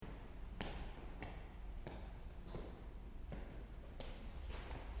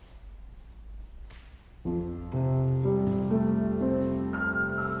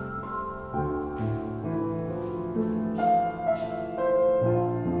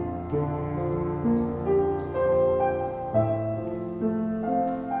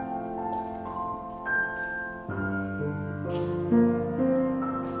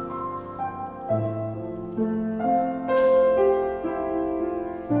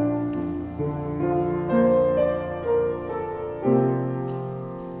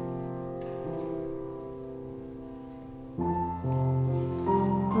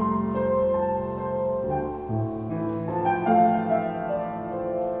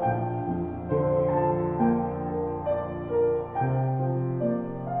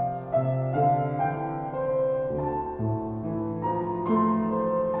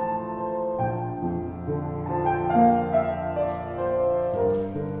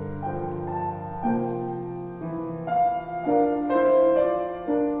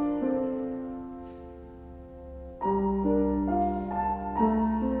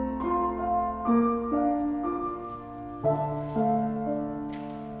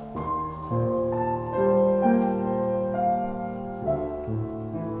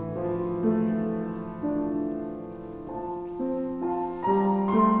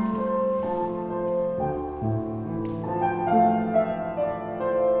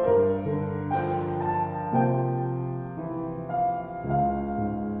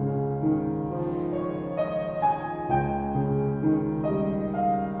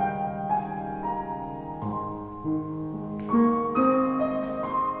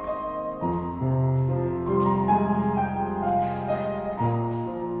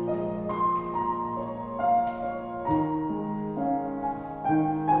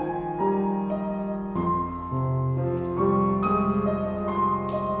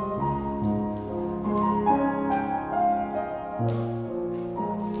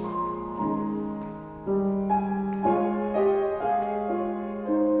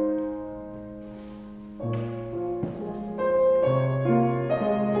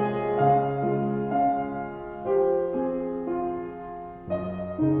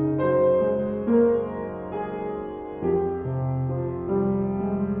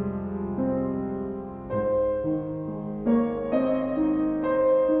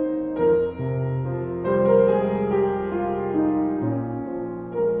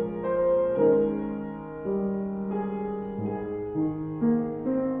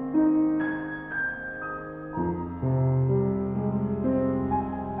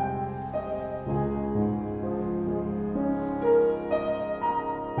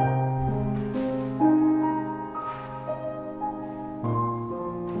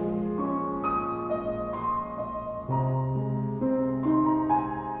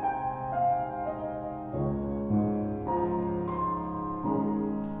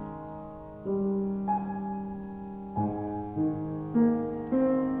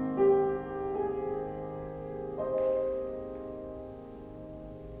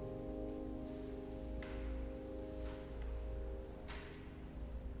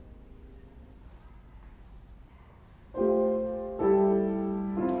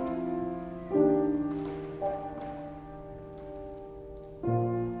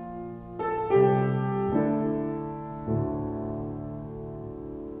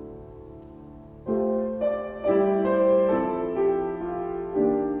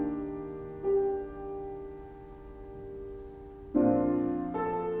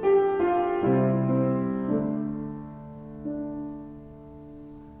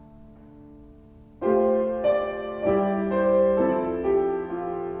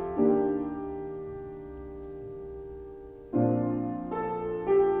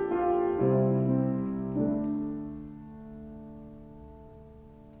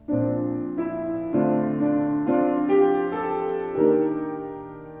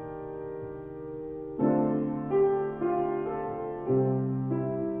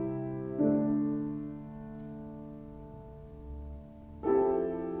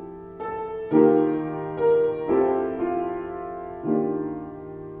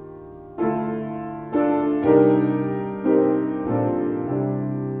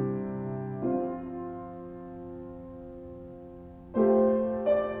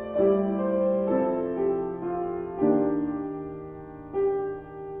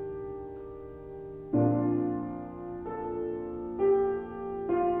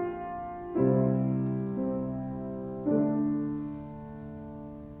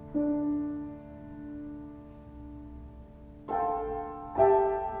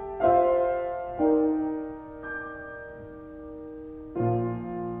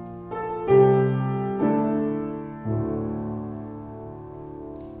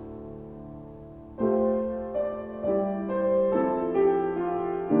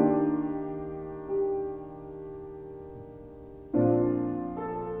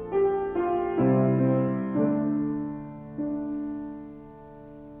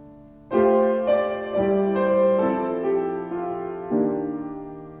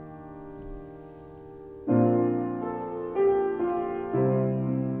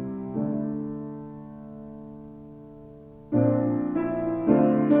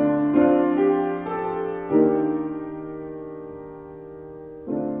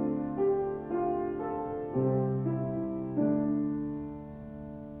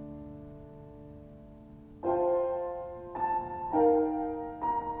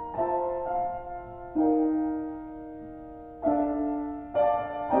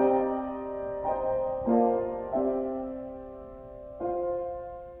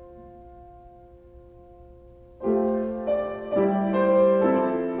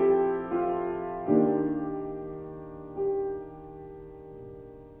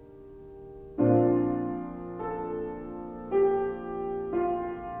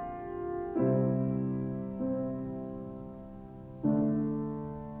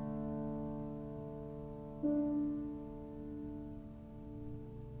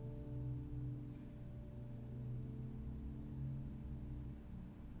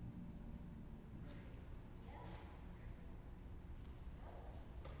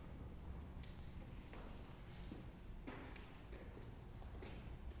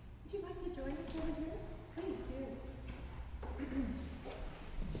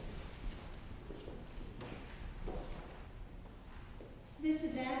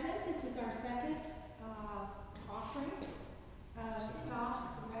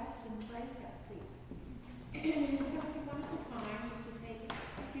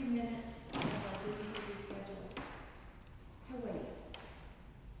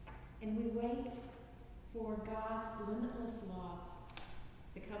God's limitless love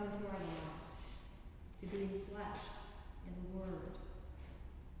to come into our lives, to be enfleshed in the Word.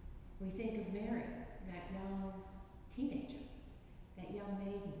 We think of Mary, that young teenager, that young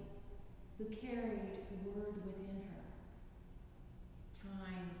maiden who carried the Word within her.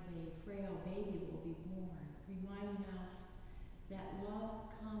 Time the frail baby will be born, reminding us that love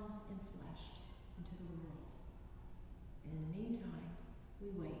comes enfleshed into the world. And in the meantime, we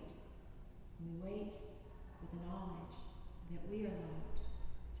wait. We wait with the knowledge that we are loved,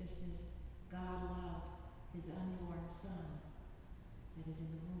 just as God loved his unborn Son that is in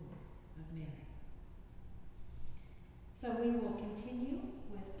the womb of Mary. So we will continue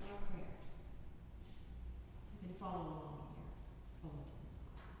with our prayers. You can follow along in your bulletin.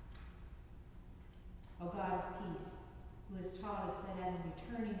 O God of peace, who has taught us that in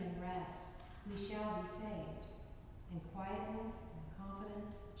returning and rest we shall be saved, and quietness and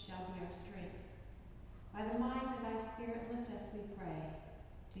confidence shall be our strength. By the might of thy Spirit, lift us, we pray,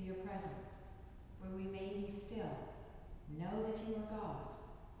 to your presence, where we may be still, know that you are God,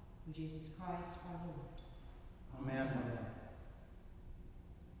 through Jesus Christ our Lord. Amen. Amen.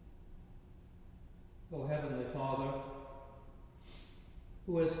 O Heavenly Father,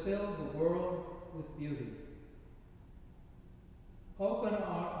 who has filled the world with beauty, open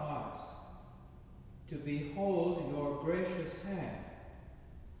our eyes to behold your gracious hand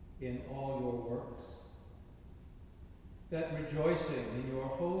in all your works, that rejoicing in your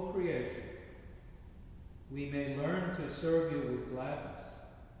whole creation, we may learn to serve you with gladness,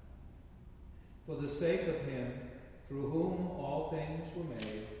 for the sake of him through whom all things were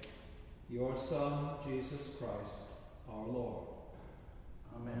made, your Son, Jesus Christ, our Lord.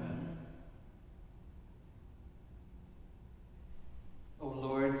 Amen. O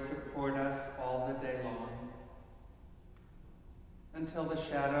Lord, support us all the day long, until the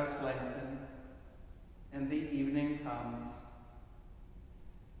shadows lengthen and the evening comes,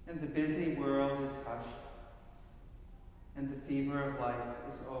 and the busy world is hushed, and the fever of life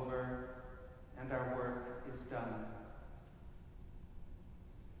is over, and our work is done.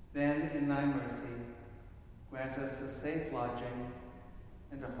 Then, in thy mercy, grant us a safe lodging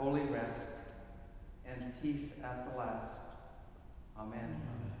and a holy rest and peace at the last. Amen.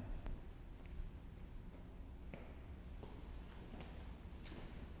 Amen.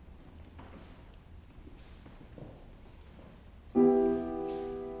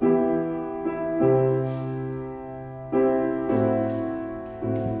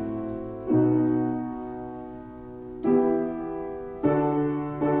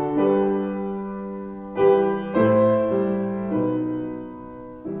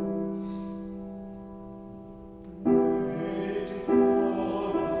 Wait for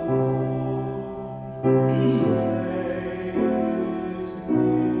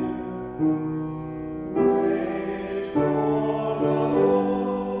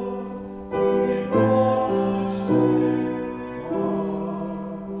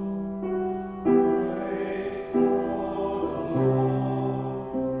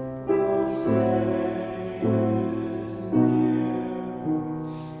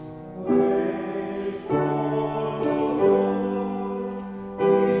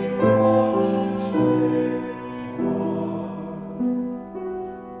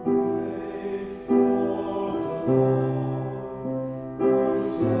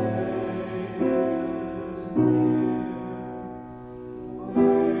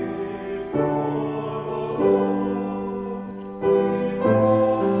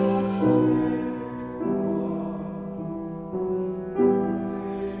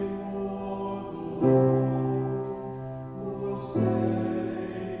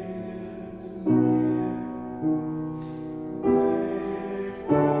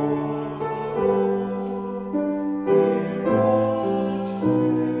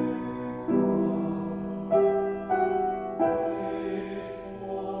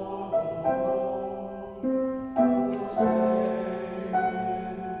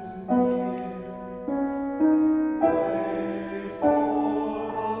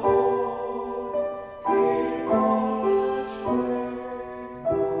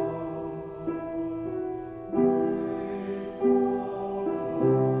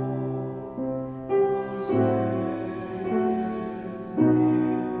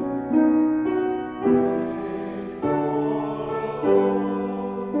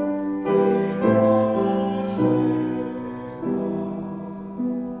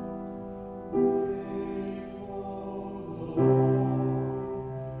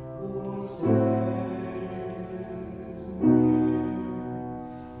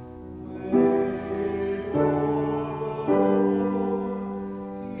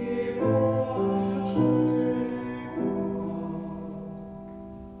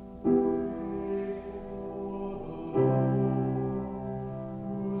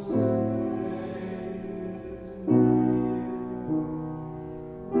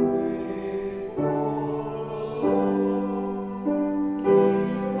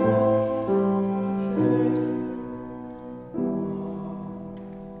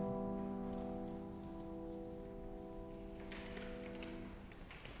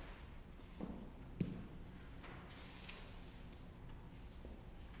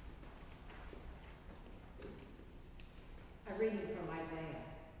reading from Isaiah.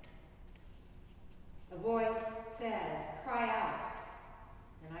 A voice says, "Cry out."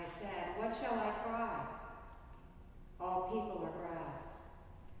 And I said, "What shall I cry?" All people are grass.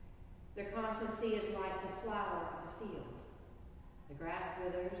 Their constancy is like the flower of the field. The grass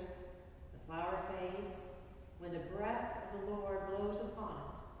withers, the flower fades. When the breath of the Lord blows upon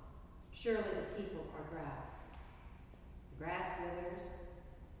it, surely the people are grass. The grass withers,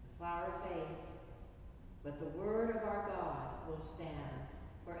 the flower fades, but the word of our God will stand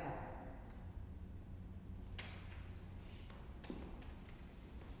forever.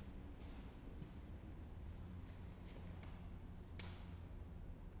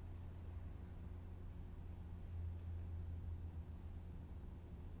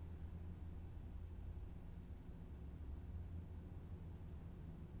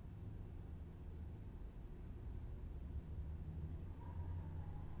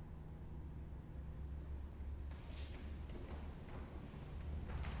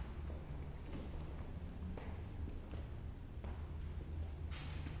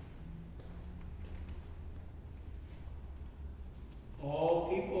 All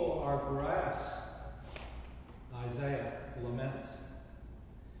people are grass, Isaiah laments.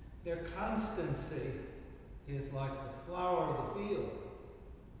 Their constancy is like the flower of the field.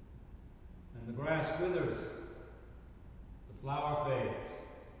 And the grass withers, the flower fades.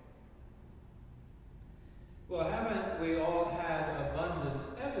 Well, haven't we all had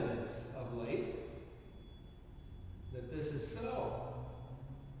abundant evidence of late that this is so?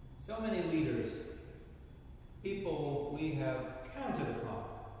 So many leaders, people we have counted upon,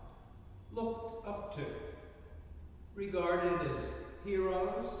 looked up to, regarded as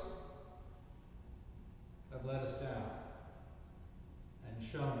heroes, have let us down and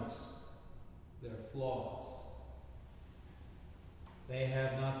shown us their flaws. They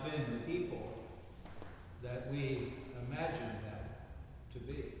have not been the people that we imagined them to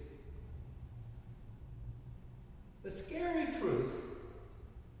be. The scary truth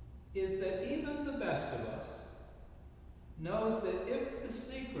is that even the best of us knows that if the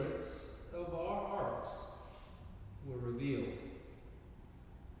secrets of our hearts were revealed,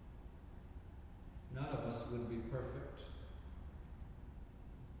 none of us would be perfect.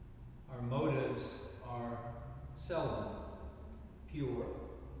 Our motives are seldom pure.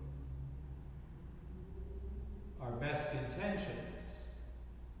 Our best intentions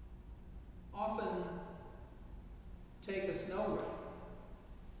often take us nowhere.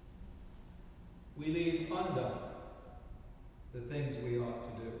 We leave undone the things we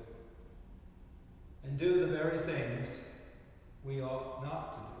ought to do, and do the very things we ought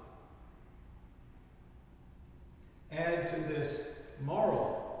not to do. Add to this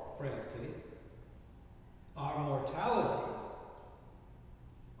moral frailty our mortality,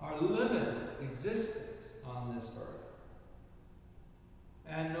 our limited existence on this earth.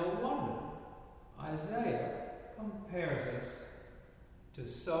 And no wonder Isaiah compares us to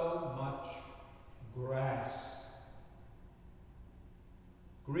so much grass.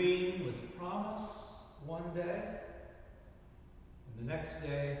 Green with promise one day, and the next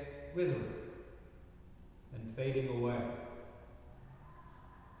day withering and fading away.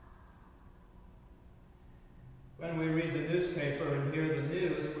 When we read the newspaper and hear the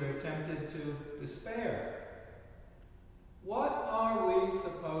news, we're tempted to despair. What are we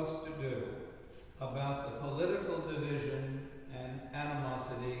supposed to do about the political division and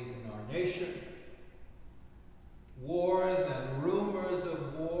animosity in our nation? Wars and rumors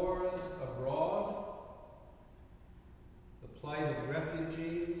of wars abroad, the plight of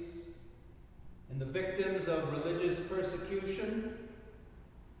refugees, and the victims of religious persecution.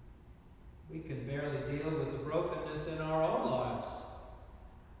 We can barely deal with the brokenness in our own lives.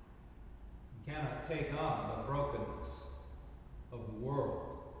 We cannot take on the brokenness of the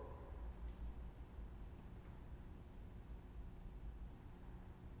world.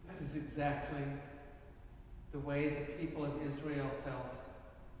 That is exactly the way the people of Israel felt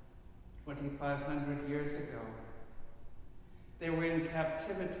 2,500 years ago. They were in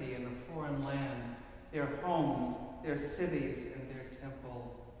captivity in a foreign land, their homes, their cities, and their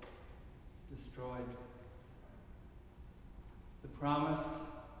temple destroyed. The promise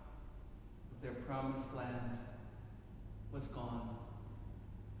of their promised land was gone,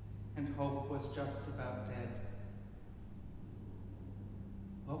 and hope was just about dead.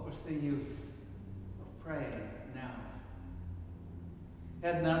 What was the use of praying now?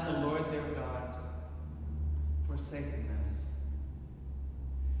 Had not the Lord their God forsaken them?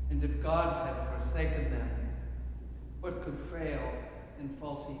 And if God had forsaken them, what could frail and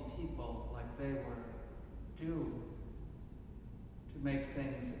faulty people like they were do to make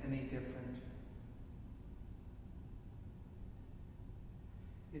things any different?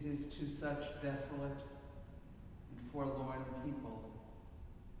 It is to such desolate and forlorn people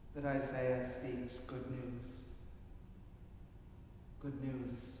that Isaiah speaks good news. Good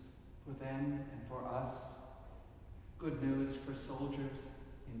news for them and for us. Good news for soldiers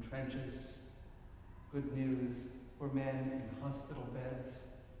in trenches. Good news for men in hospital beds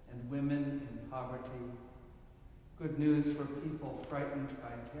and women in poverty. Good news for people frightened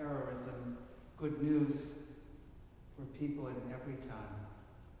by terrorism. Good news for people in every time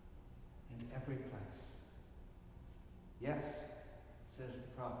and every place. Yes, says the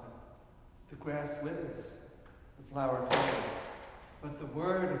prophet, the grass withers, the flower fades, but the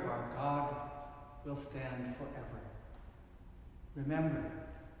word of our God will stand forever. Remember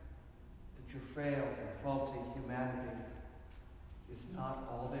that your frail and faulty humanity is not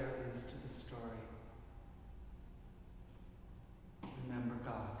all there is to the story. Remember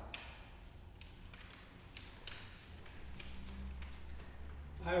God.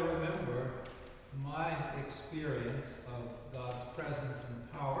 I remember my experience of God's presence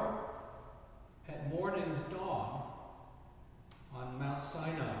and power at morning's dawn on Mount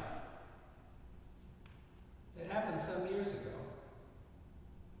Sinai. It happened some years ago.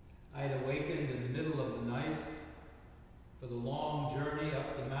 I had awakened in the middle of the night for the long journey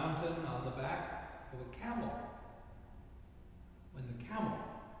up the mountain on the back of a camel. When the camel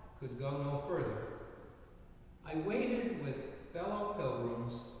could go no further, I waited with fellow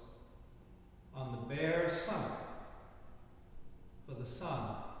pilgrims on the bare summit for the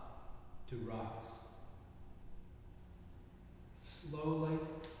sun to rise. Slowly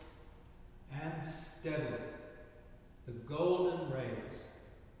and steadily, the golden rays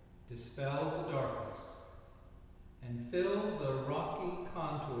dispelled the darkness and filled the rocky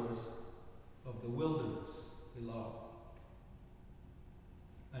contours of the wilderness below.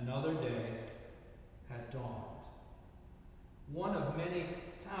 Another day had dawned. One of many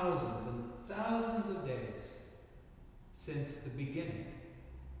thousands and thousands of days since the beginning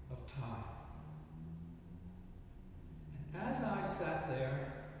of time. And as I sat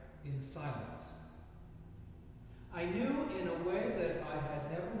there in silence, I knew in a way that I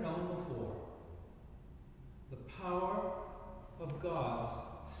had never known before the power of God's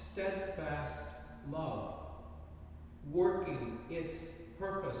steadfast love working its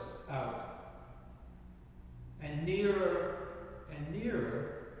purpose out, and nearer and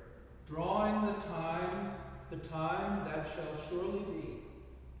nearer, drawing the time that shall surely be,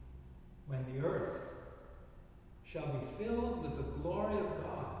 when the earth shall be filled with the glory of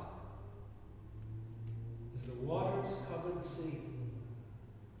God, as the waters cover the sea.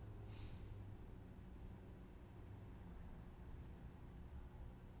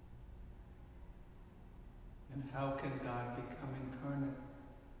 And how can God become incarnate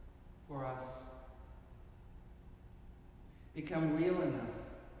for us? Become real enough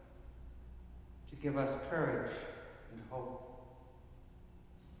to give us courage and hope.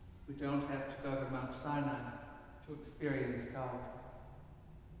 We don't have to go to Mount Sinai to experience God,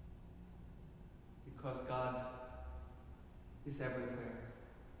 because God is everywhere.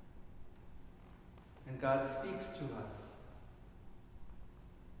 And God speaks to us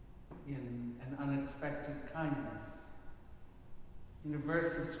in an unexpected kindness, in a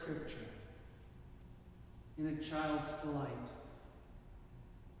verse of scripture, in a child's delight,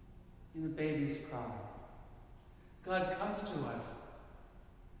 in a baby's cry. God comes to us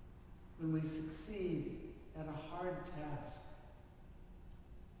when we succeed at a hard task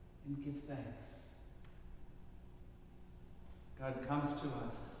and give thanks. God comes to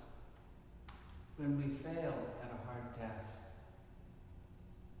us when we fail at a hard task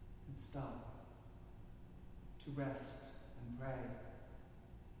and stop to rest and pray.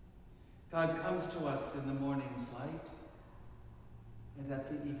 God comes to us in the morning's light and at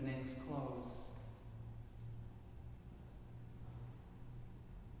the evening's close.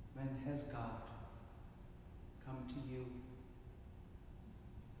 When has God come to you?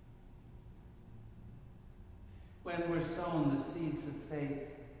 When were sown the seeds of faith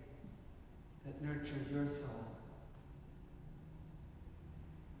that nurture your soul?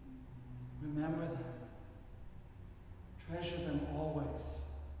 Remember them. Treasure them always.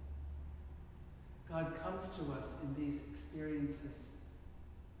 God comes to us in these experiences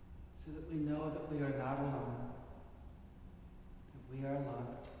so that we know that we are not alone, that we are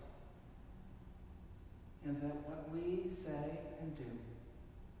loved, and that what we say and do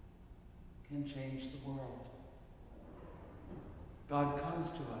can change the world. God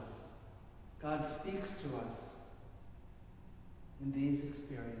comes to us. God speaks to us in these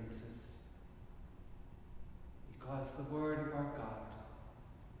experiences, because the word of our God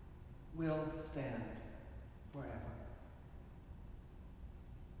will stand forever.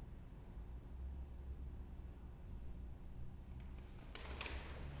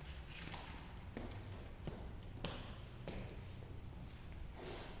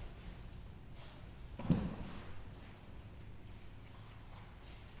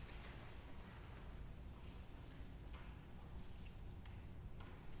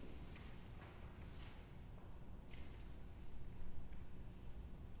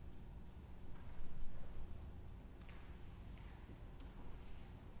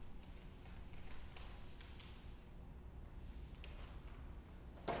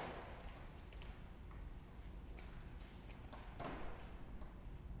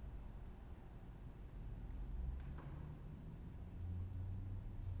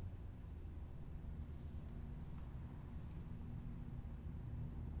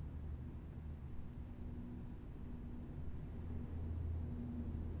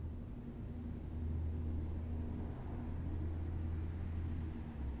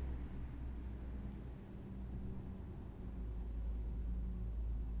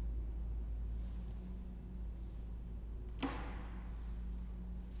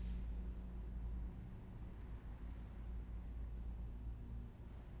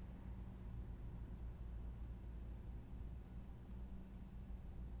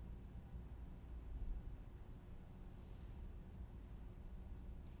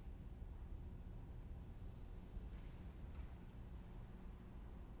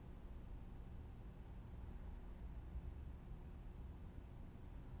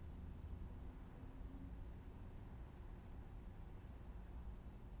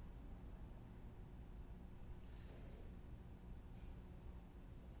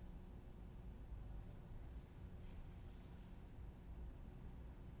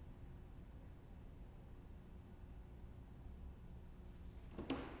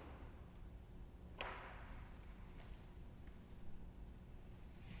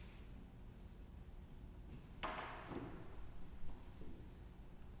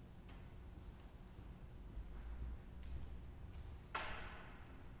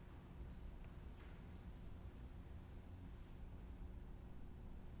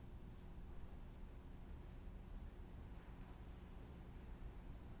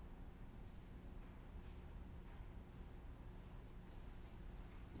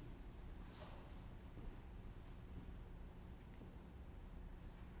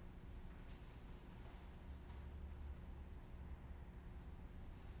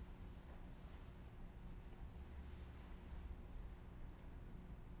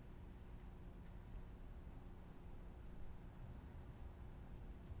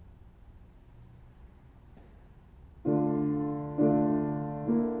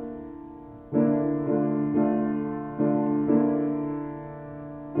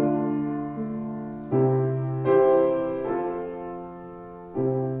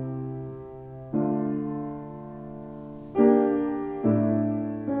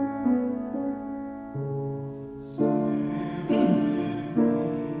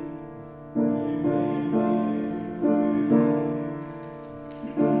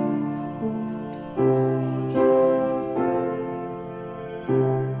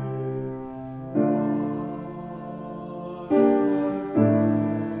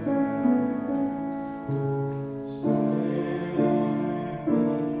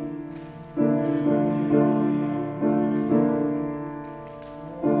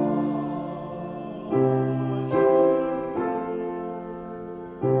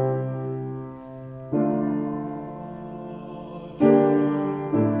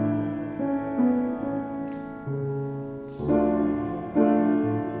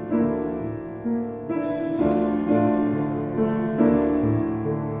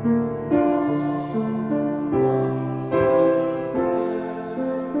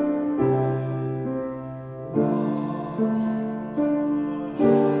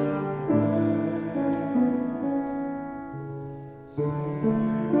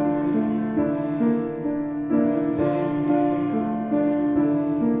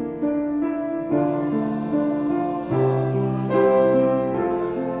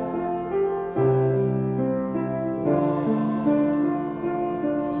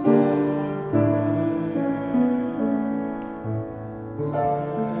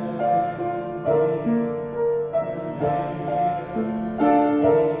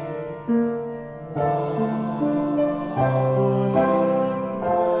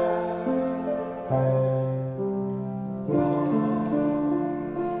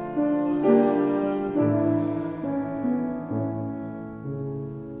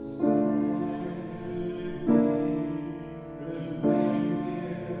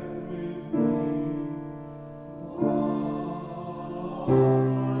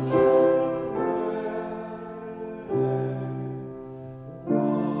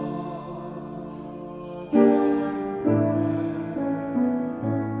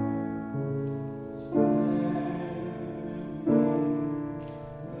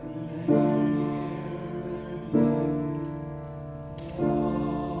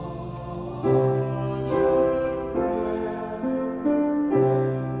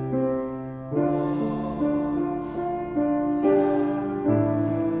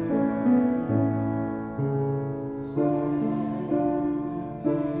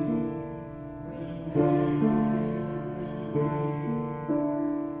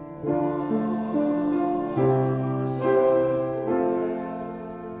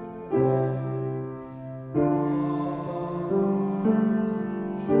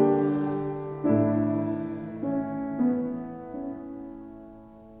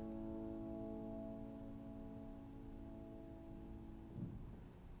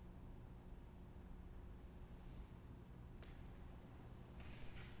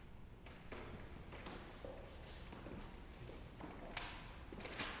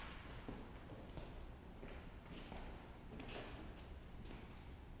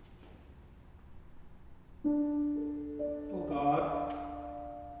 O God,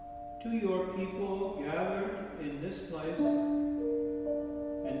 to your people gathered in this place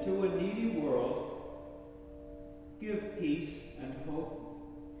and to a needy world, give peace and hope.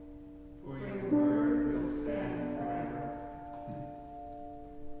 For your word will stand forever.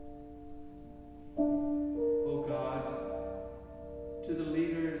 O God, to the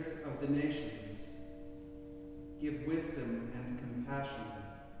leaders of the nations, give wisdom and compassion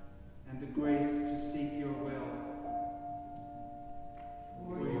and the grace to seek your will.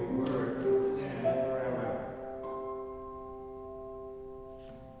 For your word will stand forever.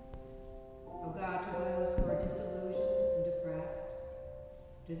 O God, to those who are disillusioned and depressed,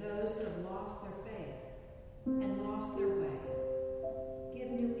 to those who have lost their faith and lost their way, give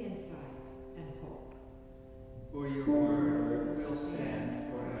new insight and hope. For your word will stand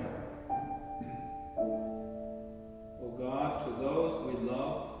forever. O God, to those we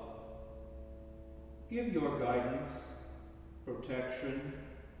love, give your guidance, protection,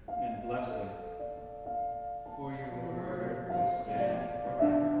 and blessing. For your word will stand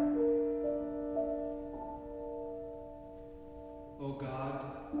forever. O God,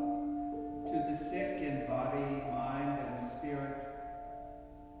 to the sick in body, mind, and spirit,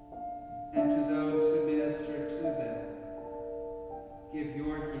 and to those who minister to them, give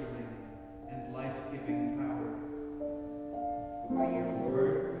your healing and life-giving power. For your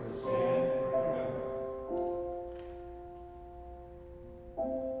word will stand forever.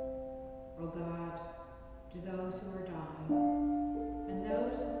 O God, to those who are dying and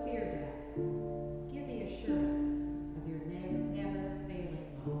those who fear death, give the assurance of your never failing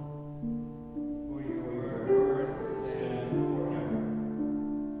love. For your word will stand forever.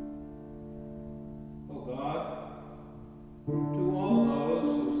 O God, to all those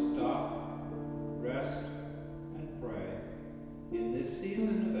who stop, rest, and pray in this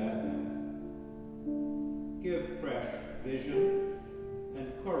season of Advent, give fresh vision and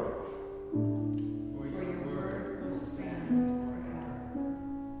courage. For your word will stand forever.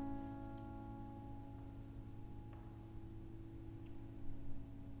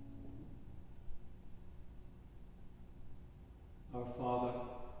 Our Father,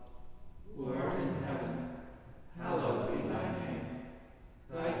 Who art in heaven, hallowed be thy name.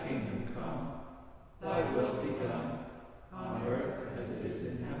 Thy kingdom come, thy will be done, on earth as it is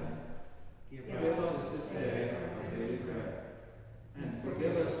in heaven. Give us this day our daily bread, and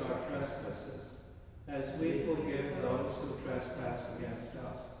forgive us our trespasses, as we forgive those who trespass against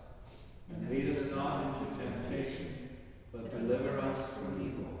us. And lead us not into temptation, but deliver us from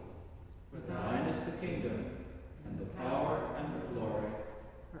evil.